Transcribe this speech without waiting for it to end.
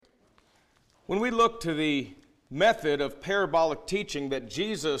When we look to the method of parabolic teaching that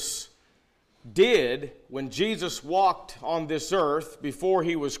Jesus did when Jesus walked on this earth before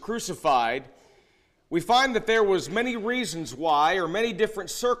he was crucified, we find that there was many reasons why, or many different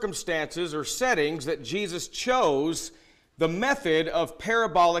circumstances or settings that Jesus chose the method of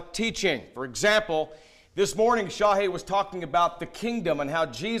parabolic teaching. For example, this morning Shahe was talking about the kingdom and how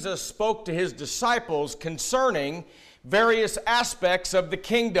Jesus spoke to his disciples concerning various aspects of the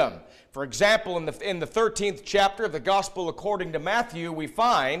kingdom. For example, in the 13th chapter of the Gospel according to Matthew, we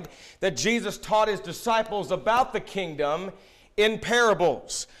find that Jesus taught his disciples about the kingdom in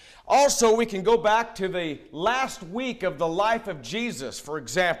parables. Also, we can go back to the last week of the life of Jesus, for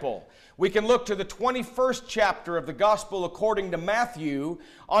example. We can look to the 21st chapter of the Gospel according to Matthew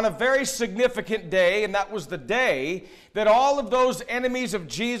on a very significant day, and that was the day that all of those enemies of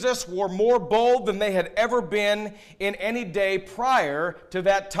Jesus were more bold than they had ever been in any day prior to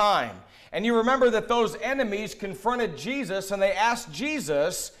that time. And you remember that those enemies confronted Jesus and they asked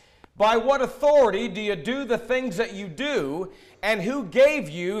Jesus, "By what authority do you do the things that you do, and who gave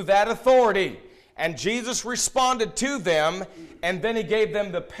you that authority?" And Jesus responded to them, and then he gave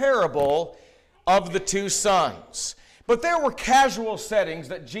them the parable of the two sons. But there were casual settings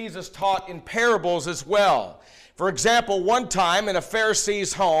that Jesus taught in parables as well. For example, one time in a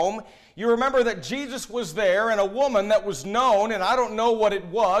Pharisee's home, you remember that Jesus was there, and a woman that was known, and I don't know what it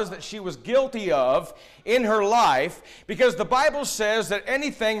was that she was guilty of in her life, because the Bible says that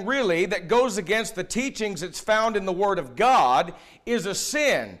anything really that goes against the teachings that's found in the Word of God is a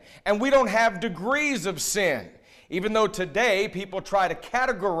sin, and we don't have degrees of sin. Even though today people try to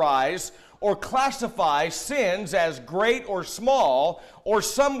categorize or classify sins as great or small or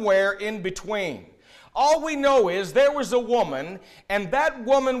somewhere in between. All we know is there was a woman, and that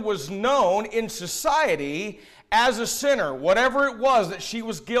woman was known in society as a sinner, whatever it was that she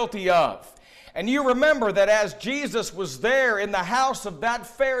was guilty of. And you remember that as Jesus was there in the house of that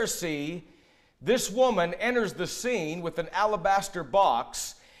Pharisee, this woman enters the scene with an alabaster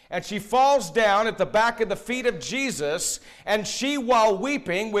box, and she falls down at the back of the feet of Jesus, and she, while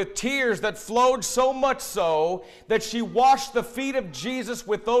weeping with tears that flowed so much so that she washed the feet of Jesus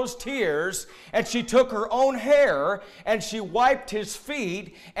with those tears, and she took her own hair and she wiped his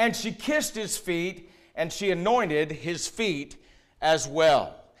feet, and she kissed his feet, and she anointed his feet as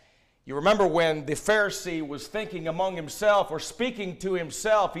well. You remember when the Pharisee was thinking among himself or speaking to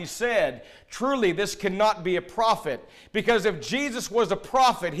himself, he said, "Truly this cannot be a prophet, because if Jesus was a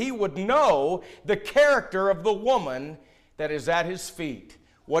prophet, he would know the character of the woman that is at his feet."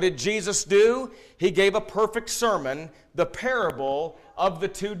 What did Jesus do? He gave a perfect sermon, the parable of the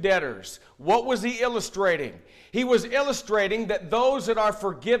two debtors. What was he illustrating? He was illustrating that those that are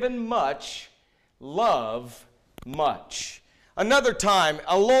forgiven much love much. Another time,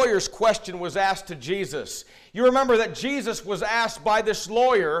 a lawyer's question was asked to Jesus. You remember that Jesus was asked by this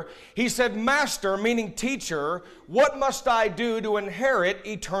lawyer, he said, "Master," meaning teacher, "what must I do to inherit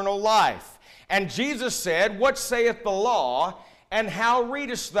eternal life?" And Jesus said, "What saith the law, and how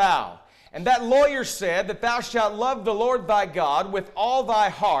readest thou?" And that lawyer said that thou shalt love the Lord thy God with all thy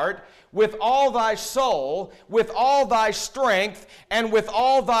heart, with all thy soul, with all thy strength, and with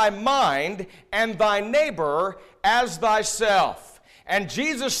all thy mind, and thy neighbor as thyself. And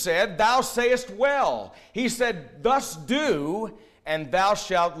Jesus said, "Thou sayest well." He said, "Thus do, and thou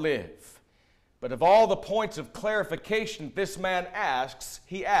shalt live." But of all the points of clarification this man asks,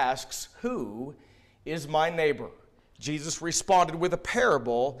 he asks, "Who is my neighbor?" Jesus responded with a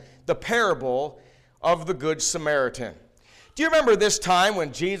parable, the parable of the Good Samaritan. Do you remember this time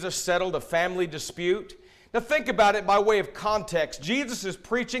when Jesus settled a family dispute? Now think about it by way of context. Jesus is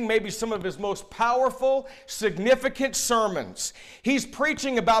preaching maybe some of his most powerful, significant sermons. He's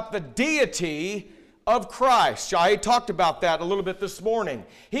preaching about the deity of Christ. I talked about that a little bit this morning.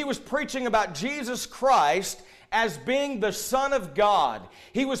 He was preaching about Jesus Christ as being the Son of God.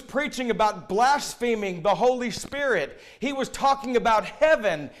 He was preaching about blaspheming the Holy Spirit. He was talking about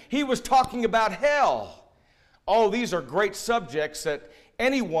heaven. He was talking about hell. Oh, these are great subjects that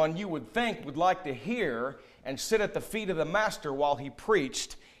anyone you would think would like to hear and sit at the feet of the Master while he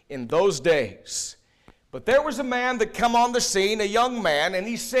preached in those days. But there was a man that come on the scene, a young man, and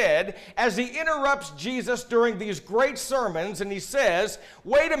he said, as he interrupts Jesus during these great sermons, and he says,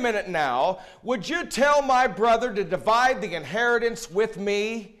 "Wait a minute now, would you tell my brother to divide the inheritance with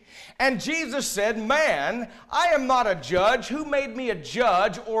me?" And Jesus said, "Man, I am not a judge. Who made me a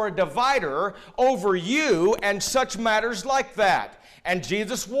judge or a divider over you and such matters like that?" And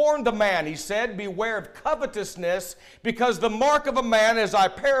Jesus warned the man. He said, "Beware of covetousness, because the mark of a man," as I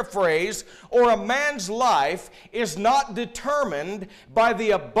paraphrase, "or a man's life is not determined by the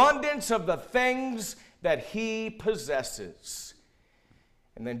abundance of the things that he possesses."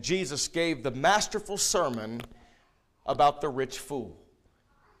 And then Jesus gave the masterful sermon about the rich fool.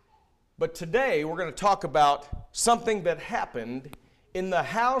 But today we're going to talk about something that happened in the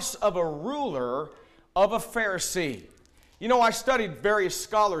house of a ruler of a Pharisee. You know, I studied various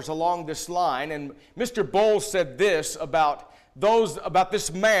scholars along this line, and Mr. Bowles said this about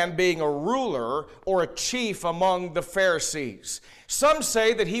this man being a ruler or a chief among the Pharisees. Some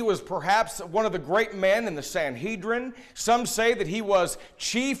say that he was perhaps one of the great men in the Sanhedrin. Some say that he was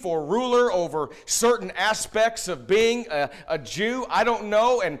chief or ruler over certain aspects of being a Jew. I don't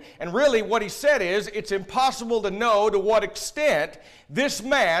know. And really what he said is it's impossible to know to what extent this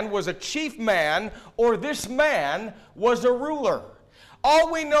man was a chief man or this man was a ruler.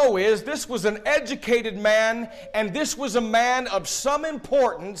 All we know is this was an educated man, and this was a man of some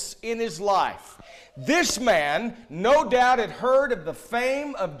importance in his life. This man, no doubt, had heard of the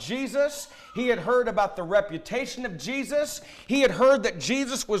fame of Jesus. He had heard about the reputation of Jesus. He had heard that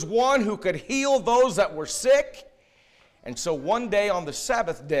Jesus was one who could heal those that were sick. And so one day on the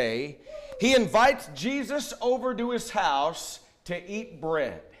Sabbath day, he invites Jesus over to his house to eat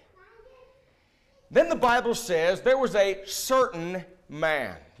bread. Then the Bible says there was a certain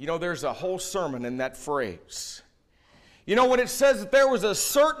man. You know, there's a whole sermon in that phrase. You know, when it says that there was a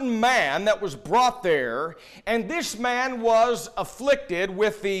certain man that was brought there, and this man was afflicted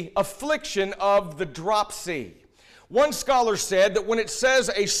with the affliction of the dropsy. One scholar said that when it says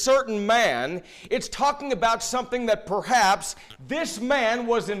a certain man, it's talking about something that perhaps this man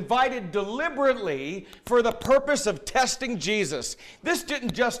was invited deliberately for the purpose of testing Jesus. This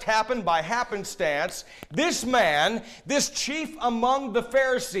didn't just happen by happenstance. This man, this chief among the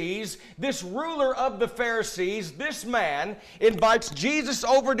Pharisees, this ruler of the Pharisees, this man invites Jesus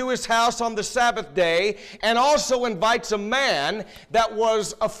over to his house on the Sabbath day and also invites a man that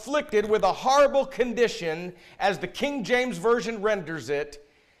was afflicted with a horrible condition, as the King James Version renders it,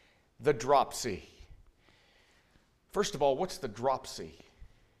 the dropsy. First of all, what's the dropsy?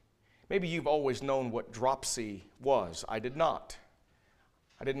 Maybe you've always known what dropsy was. I did not.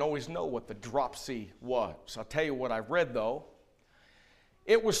 I didn't always know what the dropsy was. I'll tell you what I read, though.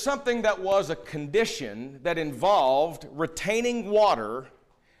 It was something that was a condition that involved retaining water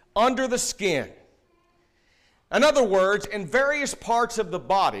under the skin. In other words, in various parts of the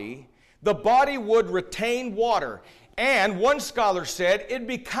body would retain water. And one scholar said it'd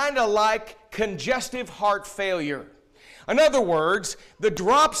be kind of like congestive heart failure. In other words, the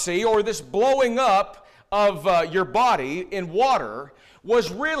dropsy, or this blowing up of your body in water, was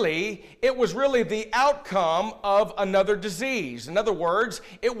really the outcome of another disease. In other words,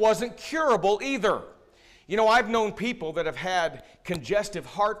 it wasn't curable either. You know, I've known people that have had congestive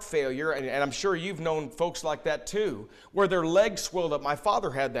heart failure, and I'm sure you've known folks like that too, where their legs swelled up. My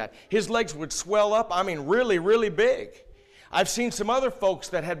father had that. His legs would swell up, really, really big. I've seen some other folks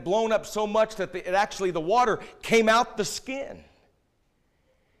that had blown up so much that the water came out the skin.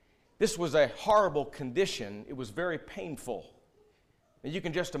 This was a horrible condition. It was very painful. And you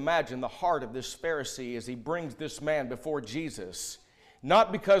can just imagine the heart of this Pharisee as he brings this man before Jesus.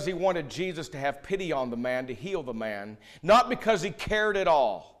 Not because he wanted Jesus to have pity on the man, to heal the man. Not because he cared at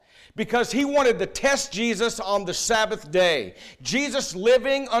all. Because he wanted to test Jesus on the Sabbath day. Jesus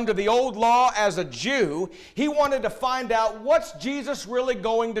living under the old law as a Jew, he wanted to find out what's Jesus really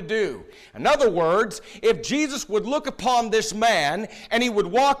going to do. In other words, if Jesus would look upon this man and he would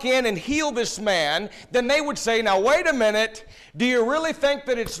walk in and heal this man, then they would say, "Now wait a minute, do you really think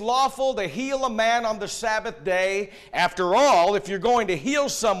that it's lawful to heal a man on the Sabbath day? After all, if you're going to heal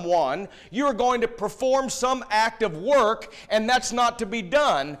someone, you're going to perform some act of work, and that's not to be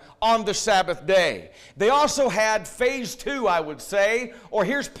done on the Sabbath day." They also had phase 2, I would say, or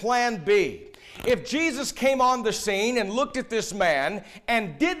here's plan B. If Jesus came on the scene and looked at this man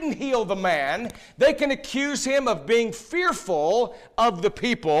and didn't heal the man, they can accuse him of being fearful of the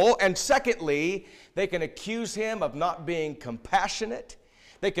people, and secondly, they can accuse him of not being compassionate.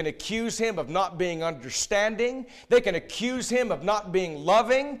 They can accuse him of not being understanding. They can accuse him of not being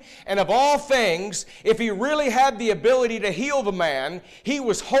loving. And of all things, if he really had the ability to heal the man, he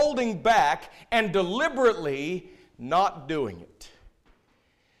was holding back and deliberately not doing it.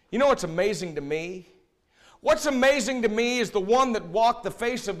 You know what's amazing to me? What's amazing to me is the one that walked the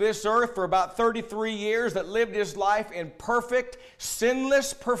face of this earth for about 33 years, that lived his life in perfect,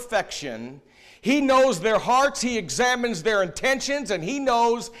 sinless perfection. He knows their hearts, he examines their intentions, and he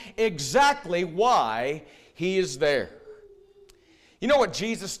knows exactly why he is there. You know what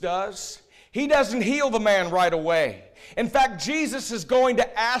Jesus does? He doesn't heal the man right away. In fact, Jesus is going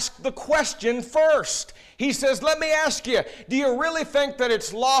to ask the question first. He says, let me ask you, do you really think that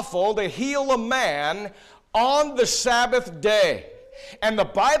it's lawful to heal a man on the Sabbath day? And the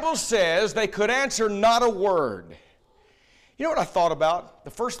Bible says they could answer not a word. You know what I thought about?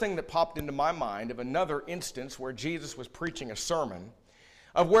 The first thing that popped into my mind of another instance where Jesus was preaching a sermon,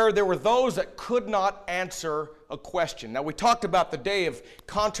 of where there were those that could not answer a question. Now, we talked about the day of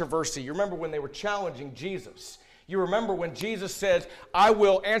controversy. You remember when they were challenging Jesus. You remember when Jesus said, I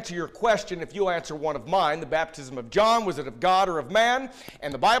will answer your question if you'll answer one of mine. The baptism of John, was it of God or of man?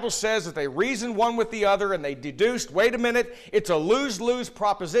 And the Bible says that they reasoned one with the other and they deduced, wait a minute, it's a lose-lose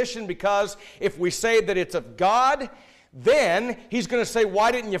proposition, because if we say that it's of God, then he's going to say,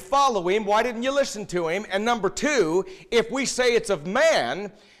 why didn't you follow him? Why didn't you listen to him? And number two, if we say it's of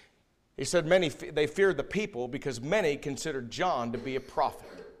man, he said they feared the people because many considered John to be a prophet.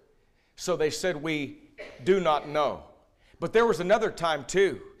 So they said, we do not know. But there was another time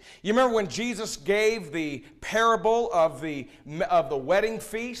too. You remember when Jesus gave the parable of the wedding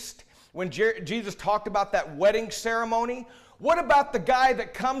feast? When Jesus talked about that wedding ceremony? What about the guy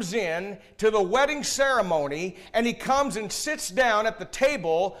that comes in to the wedding ceremony and he comes and sits down at the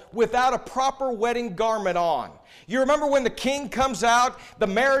table without a proper wedding garment on? You remember when the king comes out, the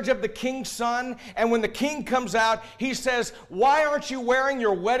marriage of the king's son, and when the king comes out, he says, why aren't you wearing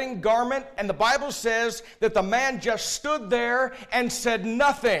your wedding garment? And the Bible says that the man just stood there and said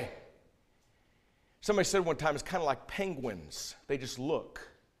nothing. Somebody said one time, it's kind of like penguins. They just look.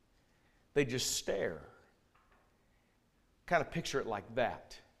 They just stare. Kind of picture it like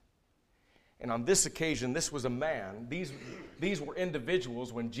that. And on this occasion, this was a man. These were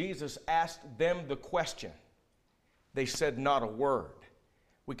individuals. When Jesus asked them the question, they said not a word.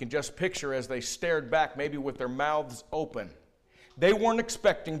 We can just picture as they stared back, maybe with their mouths open. They weren't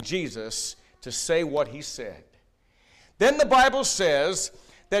expecting Jesus to say what he said. Then the Bible says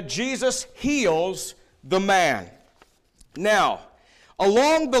that Jesus heals the man. Now,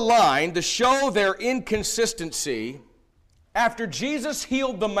 along the line, to show their inconsistency, after Jesus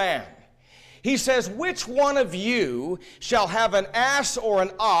healed the man, he says, which one of you shall have an ass or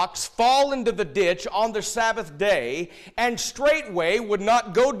an ox fall into the ditch on the Sabbath day, and straightway would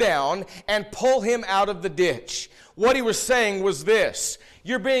not go down and pull him out of the ditch? What he was saying was this: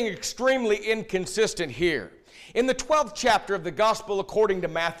 you're being extremely inconsistent here. In the 12th chapter of the Gospel according to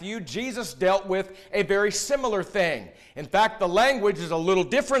Matthew, Jesus dealt with a very similar thing. In fact, the language is a little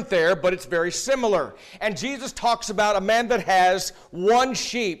different there, but it's very similar. And Jesus talks about a man that has one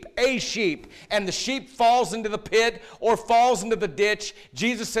sheep, a sheep, and the sheep falls into the pit or falls into the ditch.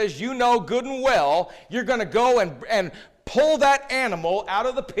 Jesus says, you know good and well, you're going to go and pull that animal out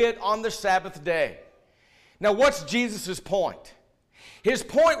of the pit on the Sabbath day. Now, what's Jesus' point? His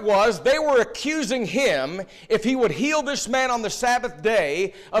point was they were accusing him, if he would heal this man on the Sabbath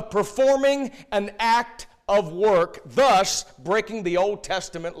day, of performing an act of work, thus breaking the Old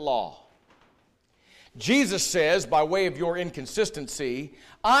Testament law. Jesus says, by way of your inconsistency,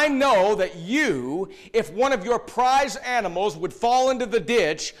 I know that you, if one of your prize animals would fall into the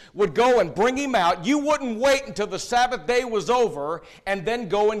ditch, would go and bring him out. You wouldn't wait until the Sabbath day was over and then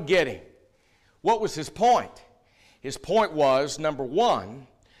go and get him. What was his point? His point was, number one,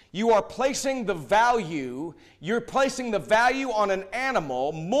 you're placing the value on an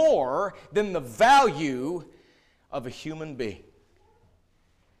animal more than the value of a human being.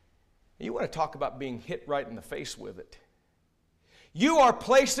 You want to talk about being hit right in the face with it. You are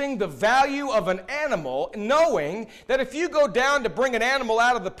placing the value of an animal, knowing that if you go down to bring an animal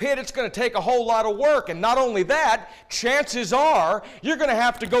out of the pit, it's going to take a whole lot of work. And not only that, chances are you're going to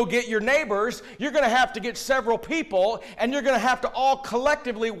have to go get your neighbors, you're going to have to get several people, and you're going to have to all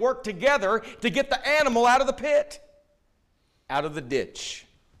collectively work together to get the animal out of the pit, out of the ditch,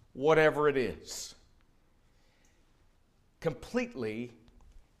 whatever it is. Completely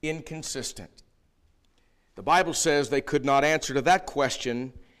inconsistent. The Bible says they could not answer to that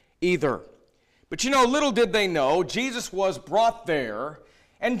question either. But you know, little did they know, Jesus was brought there,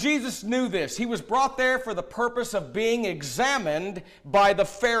 and Jesus knew this. He was brought there for the purpose of being examined by the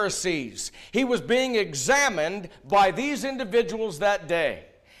Pharisees. He was being examined by these individuals that day.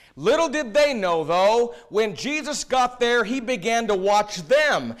 Little did they know, though, when Jesus got there, he began to watch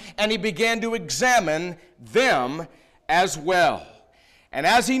them, and he began to examine them as well. And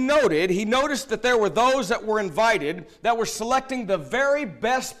as he noticed that there were those that were invited that were selecting the very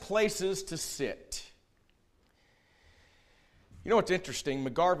best places to sit. You know what's interesting?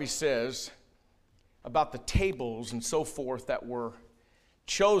 McGarvey says about the tables and so forth that were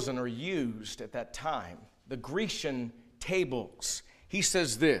chosen or used at that time, the Grecian tables. He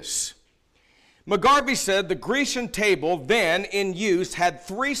says this. McGarvey said the Grecian table then in use had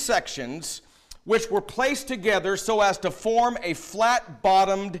 3 sections which were placed together so as to form a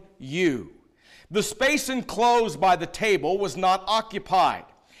flat-bottomed U. The space enclosed by the table was not occupied.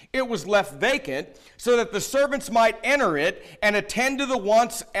 It was left vacant so that the servants might enter it and attend to the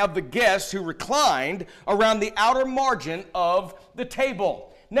wants of the guests who reclined around the outer margin of the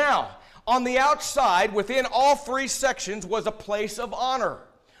table. Now, on the outside, within all 3 sections, was a place of honor.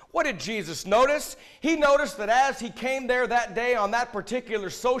 What did Jesus notice? He noticed that as he came there that day on that particular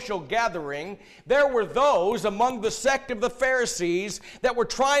social gathering, there were those among the sect of the Pharisees that were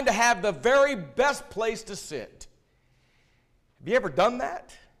trying to have the very best place to sit. Have you ever done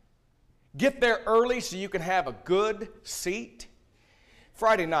that? Get there early so you can have a good seat?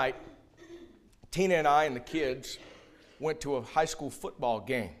 Friday night, Tina and I and the kids went to a high school football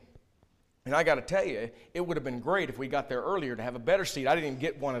game. And I got to tell you, it would have been great if we got there earlier to have a better seat. I didn't even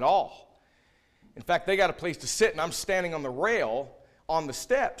get one at all. In fact, they got a place to sit, and I'm standing on the rail on the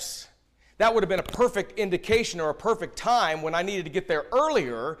steps. That would have been a perfect indication or a perfect time when I needed to get there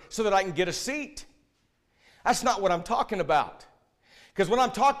earlier so that I can get a seat. That's not what I'm talking about. Because when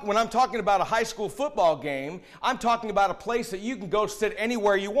I'm talking about a high school football game, I'm talking about a place that you can go sit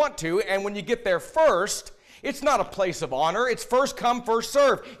anywhere you want to, and when you get there first, it's not a place of honor. It's first come, first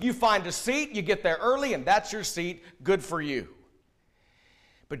serve. You find a seat, you get there early, and that's your seat. Good for you.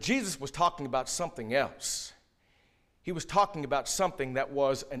 But Jesus was talking about something else. He was talking about something that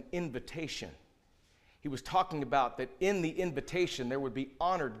was an invitation. He was talking about that in the invitation there would be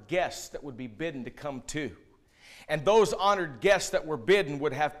honored guests that would be bidden to come too. And those honored guests that were bidden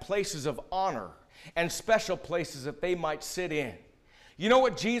would have places of honor and special places that they might sit in. You know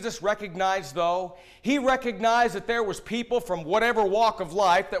what Jesus recognized, though? He recognized that there was people from whatever walk of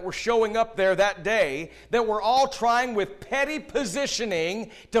life that were showing up there that day that were all trying with petty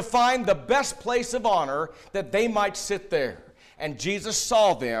positioning to find the best place of honor that they might sit there. And Jesus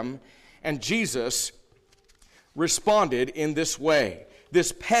saw them, and Jesus responded in this way,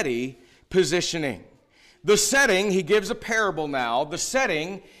 this petty positioning. The setting, he gives a parable now, the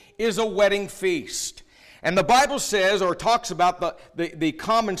setting is a wedding feast. And the Bible says, or talks about the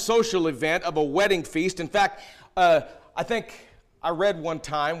common social event of a wedding feast. In fact, I think I read one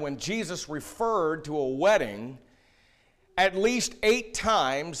time when Jesus referred to a wedding at least 8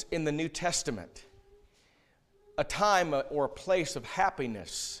 times in the New Testament. A time or a place of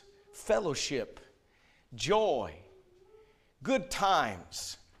happiness, fellowship, joy, good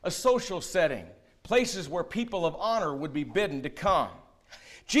times, a social setting, places where people of honor would be bidden to come.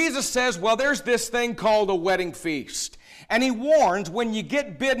 Jesus says, well, there's this thing called a wedding feast. And he warns, when you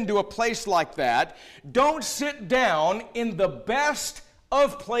get bidden to a place like that, don't sit down in the best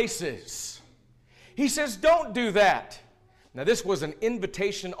of places. He says, don't do that. Now, this was an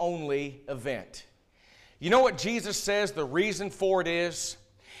invitation-only event. You know what Jesus says the reason for it is?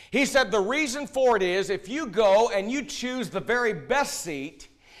 He said the reason for it is if you go and you choose the very best seat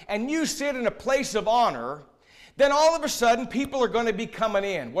and you sit in a place of honor, then all of a sudden people are going to be coming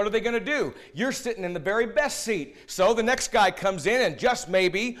in. What are they going to do? You're sitting in the very best seat. So the next guy comes in and just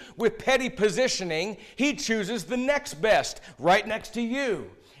maybe with petty positioning, he chooses the next best right next to you.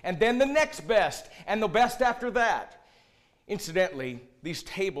 And then the next best and the best after that. Incidentally, these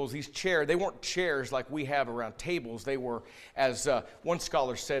tables, these chairs, they weren't chairs like we have around tables. They were, as one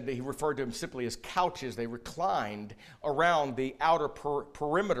scholar said, he referred to them simply as couches. They reclined around the outer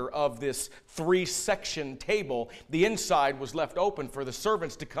perimeter of this 3-section table. The inside was left open for the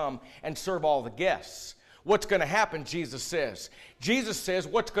servants to come and serve all the guests. What's going to happen, Jesus says? Jesus says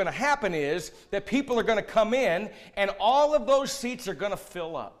what's going to happen is that people are going to come in and all of those seats are going to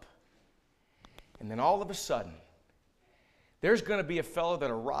fill up. And then all of a sudden, there's going to be a fellow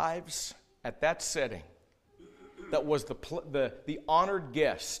that arrives at that setting that was the honored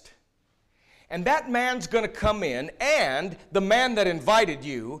guest. And that man's going to come in, and the man that invited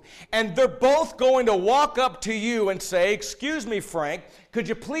you, and they're both going to walk up to you and say, "Excuse me, Frank, could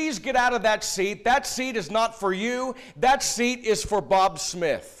you please get out of that seat? That seat is not for you. That seat is for Bob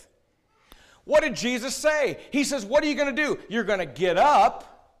Smith." What did Jesus say? He says, what are you going to do? You're going to get up,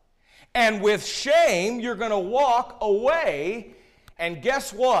 and with shame, you're going to walk away, and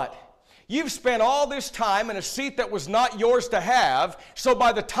guess what? You've spent all this time in a seat that was not yours to have, so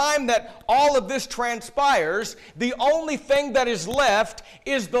by the time that all of this transpires, the only thing that is left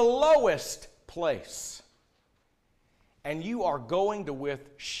is the lowest place. And you are going to, with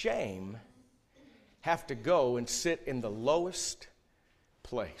shame, have to go and sit in the lowest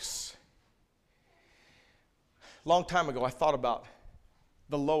place. Long time ago, I thought about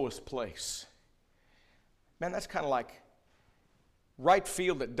the lowest place. Man, that's kind of like right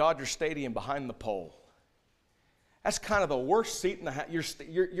field at Dodger Stadium behind the pole. That's kind of the worst seat in the house.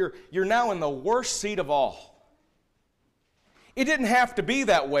 You're now in the worst seat of all. It didn't have to be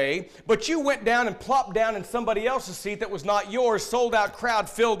that way, but you went down and plopped down in somebody else's seat that was not yours, sold out crowd,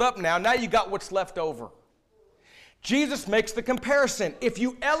 filled up now. Now you got what's left over. Jesus makes the comparison. If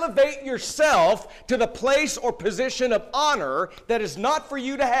you elevate yourself to the place or position of honor that is not for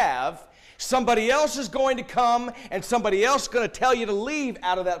you to have, somebody else is going to come and somebody else is going to tell you to leave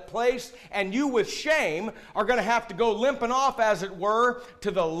out of that place, and you with shame are going to have to go limping off, as it were, to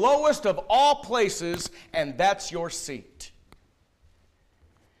the lowest of all places, and that's your seat.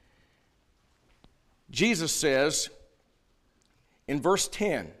 Jesus says in verse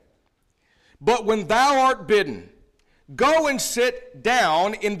 10, "But when thou art bidden, go and sit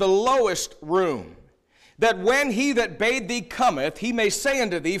down in the lowest room, that when he that bade thee cometh, he may say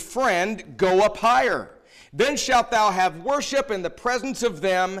unto thee, Friend, go up higher. Then shalt thou have worship in the presence of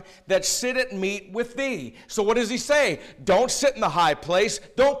them that sit at meat with thee." So what does he say? Don't sit in the high place.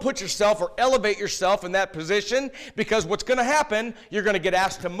 Don't put yourself or elevate yourself in that position, because what's going to happen, you're going to get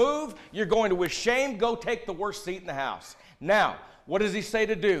asked to move. You're going to, with shame, go take the worst seat in the house. Now, what does he say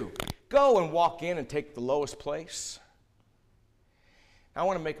to do? Go and walk in and take the lowest place. Now, I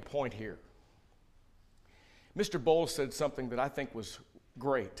want to make a point here. Mr. Bowles said something that I think was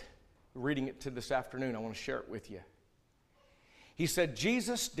great. Reading it to this afternoon, I want to share it with you. He said,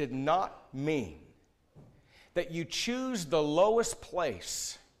 Jesus did not mean that you choose the lowest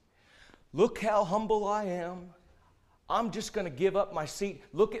place. Look how humble I am. I'm just going to give up my seat.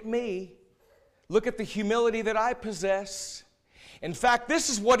 Look at me. Look at the humility that I possess. In fact, this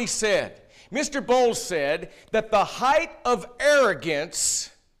is what he said. Mr. Bowles said that the height of arrogance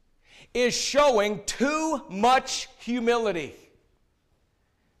is showing too much humility.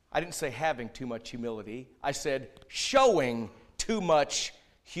 I didn't say having too much humility. I said showing too much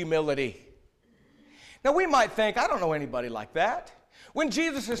humility. Now we might think, I don't know anybody like that. When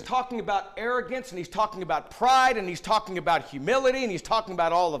Jesus is talking about arrogance and he's talking about pride and he's talking about humility and he's talking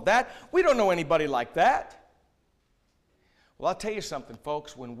about all of that, we don't know anybody like that. Well, I'll tell you something,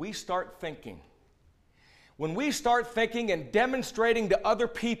 folks. When we start thinking and demonstrating to other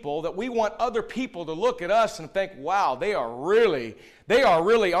people that we want other people to look at us and think, wow, they are really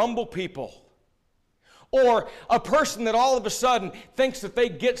humble people. Or a person that all of a sudden thinks that they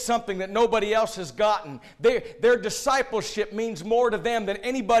get something that nobody else has gotten. Their discipleship means more to them than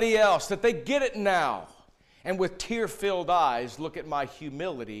anybody else, that they get it now. And with tear-filled eyes, look at my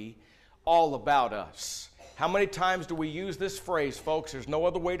humility all about us. How many times do we use this phrase, folks? There's no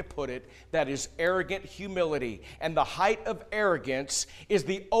other way to put it. That is arrogant humility. And the height of arrogance is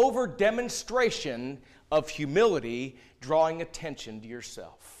the over-demonstration of humility, drawing attention to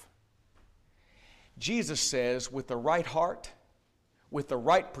yourself. Jesus says, with the right heart, with the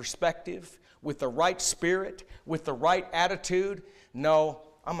right perspective, with the right spirit, with the right attitude, no,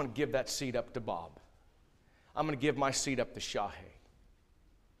 I'm going to give that seat up to Bob. I'm going to give my seat up to Shahe.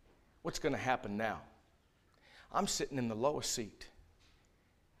 What's going to happen now? I'm sitting in the lowest seat.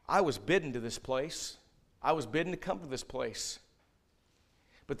 I was bidden to this place. I was bidden to come to this place.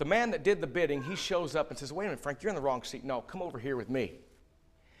 But the man that did the bidding, he shows up and says, wait a minute, Frank, you're in the wrong seat. No, come over here with me.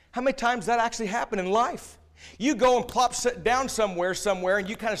 How many times does that actually happen in life? You go and plop down somewhere, and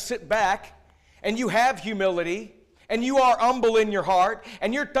you kind of sit back, and you have humility, and you are humble in your heart,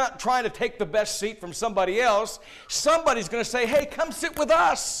 and you're not trying to take the best seat from somebody else. Somebody's going to say, hey, come sit with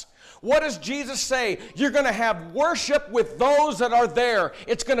us. What does Jesus say? You're going to have worship with those that are there.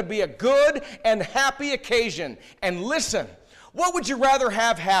 It's going to be a good and happy occasion. And listen, what would you rather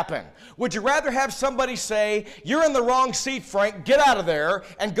have happen? Would you rather have somebody say, you're in the wrong seat, Frank, get out of there,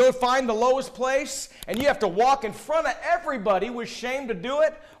 and go find the lowest place, and you have to walk in front of everybody with shame to do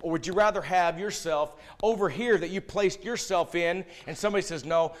it? Or would you rather have yourself over here that you placed yourself in, and somebody says,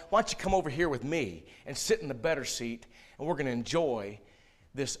 no, why don't you come over here with me and sit in the better seat, and we're going to enjoy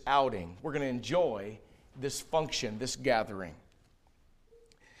this outing. We're going to enjoy this function, this gathering.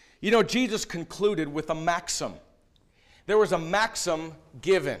 You know, Jesus concluded with a maxim. There was a maxim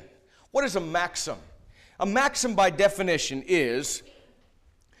given. What is a maxim? A maxim, by definition, it's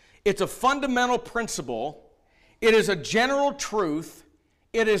a fundamental principle, it is a general truth,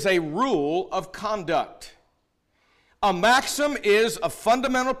 It is a rule of conduct. A maxim is a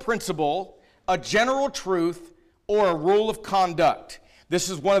fundamental principle, a general truth, or a rule of conduct. This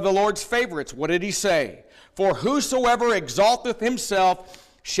is one of the Lord's favorites. What did he say? For whosoever exalteth himself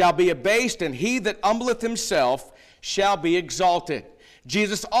shall be abased, and he that humbleth himself shall be exalted.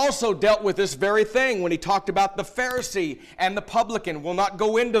 Jesus also dealt with this very thing when he talked about the Pharisee and the publican. We'll not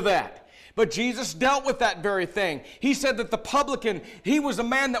go into that. But Jesus dealt with that very thing. He said that the publican, he was a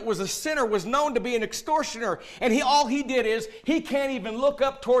man that was a sinner, was known to be an extortioner. And all he did is, he can't even look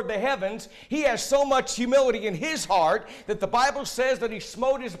up toward the heavens. He has so much humility in his heart that the Bible says that he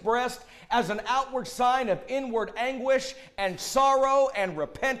smote his breast as an outward sign of inward anguish and sorrow and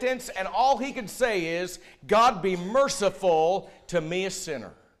repentance. And all he could say is, God be merciful to me, a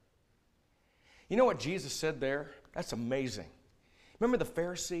sinner. You know what Jesus said there? That's amazing. Remember the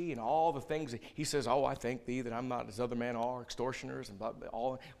Pharisee and all the things he says, oh, I thank thee that I'm not as other men are, extortioners, and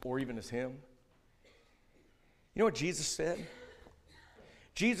all, or even as him. You know what Jesus said?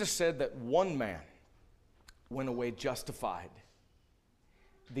 Jesus said that one man went away justified,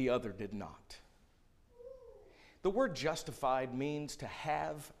 the other did not. The word justified means to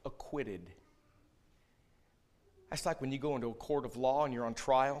have acquitted. That's like when you go into a court of law and you're on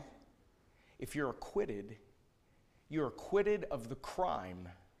trial. If you're acquitted, you're acquitted of the crime.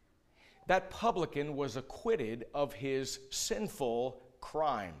 That publican was acquitted of his sinful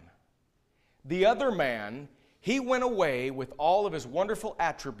crime. The other man, he went away with all of his wonderful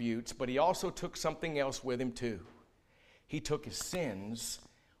attributes, but he also took something else with him too. He took his sins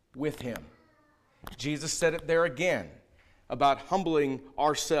with him. Jesus said it there again about humbling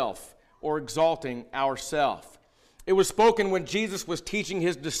ourselves or exalting ourselves. It was spoken when Jesus was teaching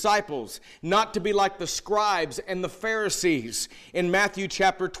his disciples not to be like the scribes and the Pharisees in Matthew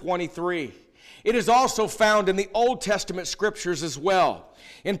chapter 23. It is also found in the Old Testament scriptures as well.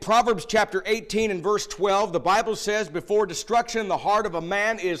 In Proverbs chapter 18 and verse 12, the Bible says, before destruction the heart of a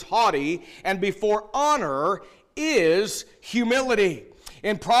man is haughty, and before honor is humility.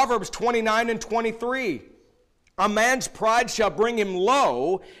 In Proverbs 29 and 23, a man's pride shall bring him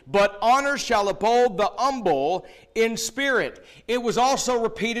low, but honor shall uphold the humble in spirit. It was also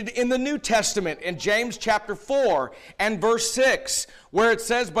repeated in the New Testament in James chapter 4 and verse 6, where it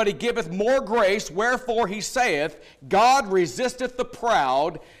says, but he giveth more grace, wherefore he saith, God resisteth the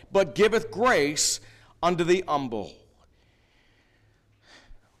proud, but giveth grace unto the humble.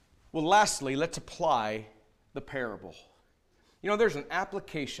 Well, lastly, let's apply the parable. You know, there's an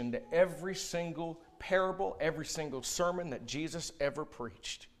application to every single parable, every single sermon that Jesus ever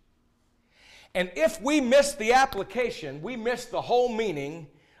preached. And if we miss the application, we miss the whole meaning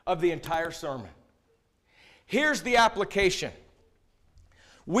of the entire sermon. Here's the application.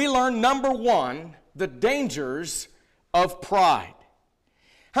 We learn, number one, the dangers of pride.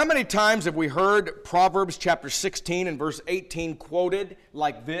 How many times have we heard Proverbs chapter 16 and verse 18 quoted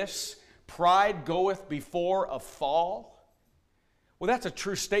like this? Pride goeth before a fall. Well, that's a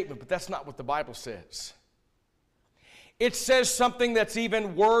true statement, but that's not what the Bible says. It says something that's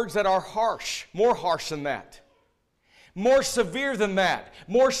even words that are harsh, more harsh than that, more severe than that,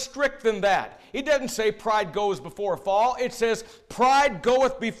 more strict than that. It doesn't say pride goes before a fall. It says pride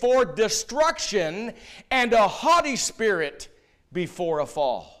goeth before destruction, and a haughty spirit before a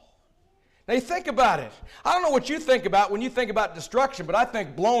fall. Now you think about it. I don't know what you think about when you think about destruction, but I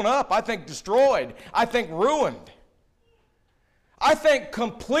think blown up, I think destroyed, I think ruined. I think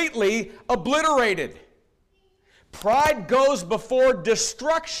completely obliterated. Pride goes before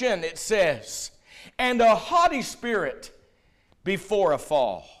destruction, it says, and a haughty spirit before a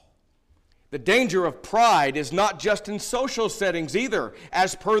fall. The danger of pride is not just in social settings either,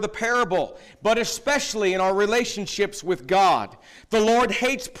 as per the parable, but especially in our relationships with God. The Lord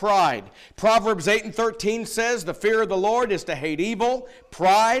hates pride. Proverbs 8 and 13 says, the fear of the Lord is to hate evil,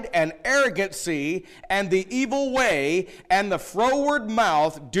 pride and arrogancy, and the evil way, and the froward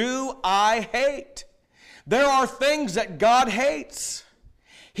mouth do I hate. There are things that God hates.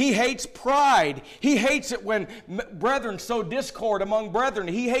 He hates pride. He hates it when brethren sow discord among brethren.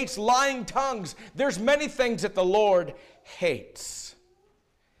 He hates lying tongues. There's many things that the Lord hates.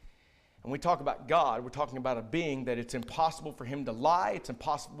 When we talk about God, we're talking about a being that it's impossible for him to lie. It's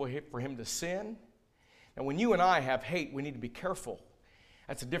impossible for him to sin. And when you and I have hate, we need to be careful.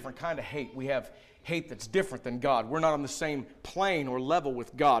 That's a different kind of hate. We have hate that's different than God. We're not on the same plane or level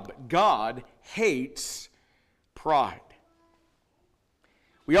with God, but God hates pride.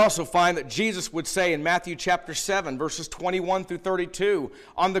 We also find that Jesus would say in Matthew chapter 7, verses 21 through 32,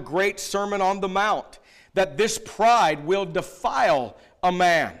 on the great Sermon on the Mount, that this pride will defile a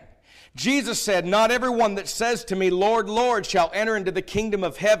man. Jesus said, "Not everyone that says to me, Lord, Lord, shall enter into the kingdom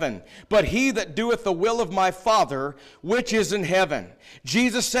of heaven, but he that doeth the will of my Father, which is in heaven."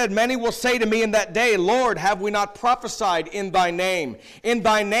 Jesus said, "Many will say to me in that day, Lord, have we not prophesied in thy name? In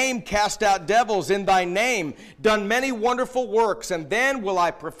thy name cast out devils, in thy name done many wonderful works. And then will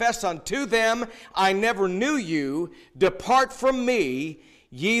I profess unto them, I never knew you. Depart from me,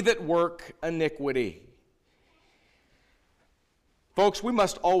 ye that work iniquity." Folks, we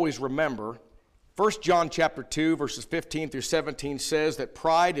must always remember, 1 John chapter 2, verses 15 through 17 says that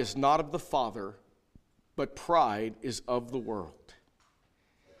pride is not of the Father, but pride is of the world.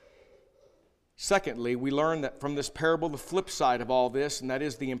 Secondly, we learn that from this parable the flip side of all this, and that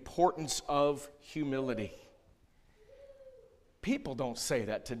is the importance of humility. People don't say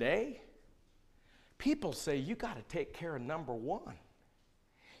that today. People say you got to take care of number one.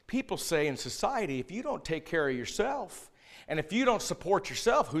 People say in society, if you don't take care of yourself, and if you don't support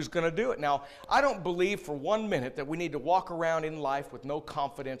yourself, who's going to do it? Now, I don't believe for 1 minute that we need to walk around in life with no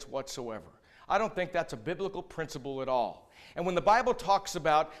confidence whatsoever. I don't think that's a biblical principle at all. And when the Bible talks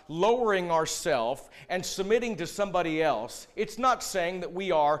about lowering ourselves and submitting to somebody else, it's not saying that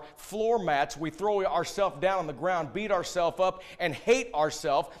we are floor mats, we throw ourselves down on the ground, beat ourselves up, and hate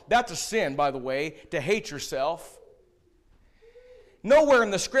ourselves. That's a sin, by the way, to hate yourself. Nowhere in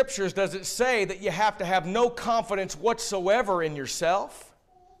the Scriptures does it say that you have to have no confidence whatsoever in yourself.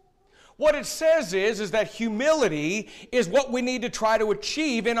 What it says is that humility is what we need to try to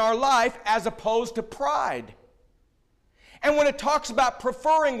achieve in our life as opposed to pride. And when it talks about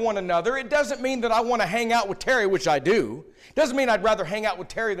preferring one another, it doesn't mean that I want to hang out with Terry, which I do. It doesn't mean I'd rather hang out with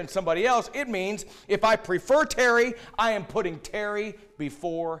Terry than somebody else. It means if I prefer Terry, I am putting Terry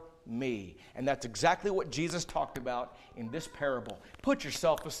before me. And that's exactly what Jesus talked about in this parable. Put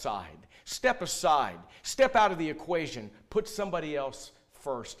yourself aside. Step out of the equation. Put somebody else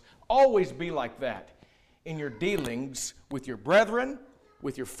first. Always be like that in your dealings with your brethren,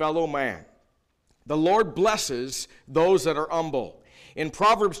 with your fellow man. The Lord blesses those that are humble. In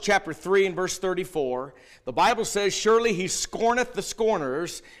Proverbs chapter 3 and verse 34, the Bible says, "Surely he scorneth the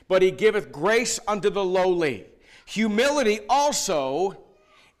scorners, but he giveth grace unto the lowly." Humility also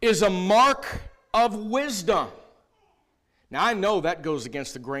is a mark of wisdom. Now, I know that goes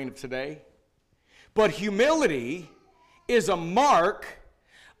against the grain of today, but humility is a mark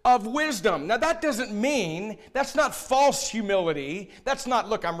of wisdom. Now, that doesn't mean, that's not false humility. That's not,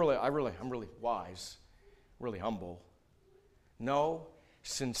 look, I'm really wise, really humble. No,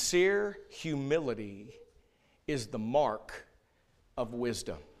 sincere humility is the mark of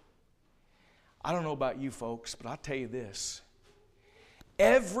wisdom. I don't know about you folks, but I'll tell you this.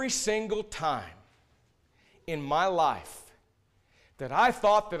 Every single time in my life that I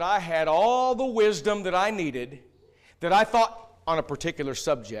thought that I had all the wisdom that I needed, that I thought on a particular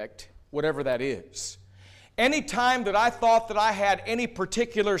subject, whatever that is, any time that I thought that I had any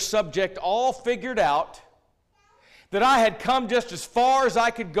particular subject all figured out, that I had come just as far as I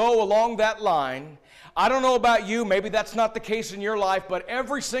could go along that line, I don't know about you, maybe that's not the case in your life, but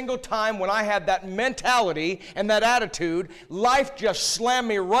every single time when I had that mentality and that attitude, life just slammed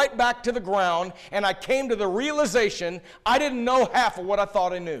me right back to the ground, and I came to the realization I didn't know half of what I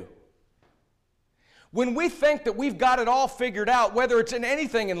thought I knew. When we think that we've got it all figured out, whether it's in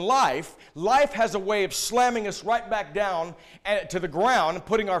anything in life, life has a way of slamming us right back down to the ground and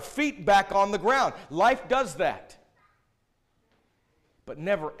putting our feet back on the ground. Life does that. But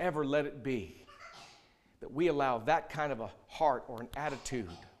never ever let it be that we allow that kind of a heart or an attitude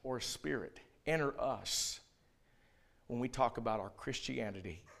or a spirit enter us when we talk about our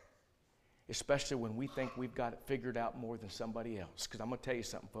Christianity, especially when we think we've got it figured out more than somebody else. Because I'm going to tell you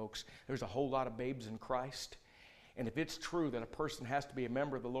something, folks. There's a whole lot of babes in Christ. And if it's true that a person has to be a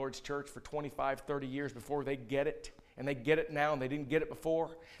member of the Lord's church for 25, 30 years before they get it, and they get it now and they didn't get it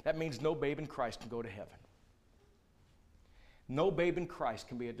before, that means no babe in Christ can go to heaven. No babe in Christ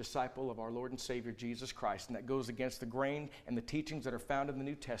can be a disciple of our Lord and Savior Jesus Christ, and that goes against the grain and the teachings that are found in the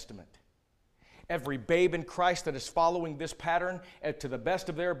New Testament. Every babe in Christ that is following this pattern to the best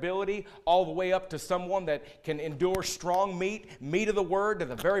of their ability, all the way up to someone that can endure strong meat of the Word to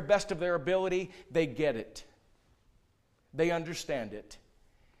the very best of their ability, they get it. They understand it,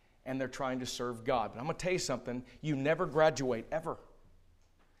 and they're trying to serve God. But I'm going to tell you something, you never graduate, ever.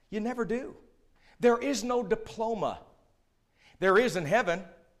 You never do. There is no diploma. There is in heaven.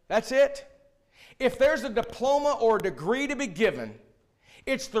 That's it. If there's a diploma or a degree to be given,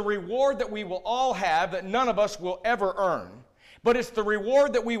 it's the reward that we will all have that none of us will ever earn. But it's the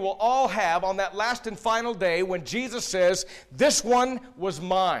reward that we will all have on that last and final day when Jesus says, "This one was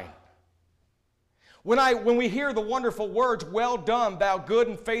mine." When we hear the wonderful words, "Well done, thou good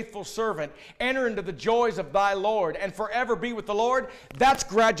and faithful servant, enter into the joys of thy Lord and forever be with the Lord," that's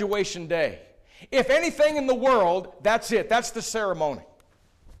graduation day. If anything in the world, that's it. That's the ceremony.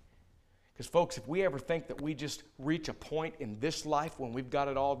 Because folks, if we ever think that we just reach a point in this life when we've got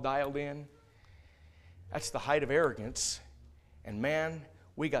it all dialed in, that's the height of arrogance. And man,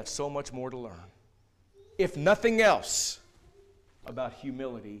 we got so much more to learn. If nothing else, about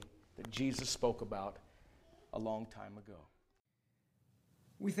humility that Jesus spoke about a long time ago.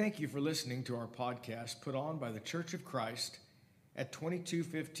 We thank you for listening to our podcast put on by the Church of Christ at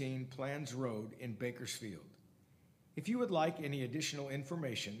 2215 Plans Road in Bakersfield. If you would like any additional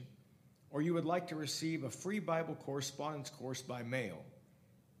information, or you would like to receive a free Bible correspondence course by mail,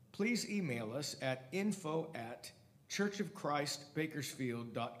 please email us at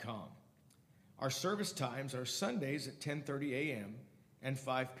info@churchofchristbakersfield.com. Our service times are Sundays at 10:30 a.m. and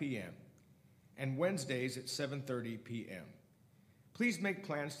 5 p.m., and Wednesdays at 7:30 p.m. Please make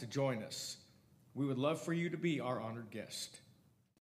plans to join us. We would love for you to be our honored guest.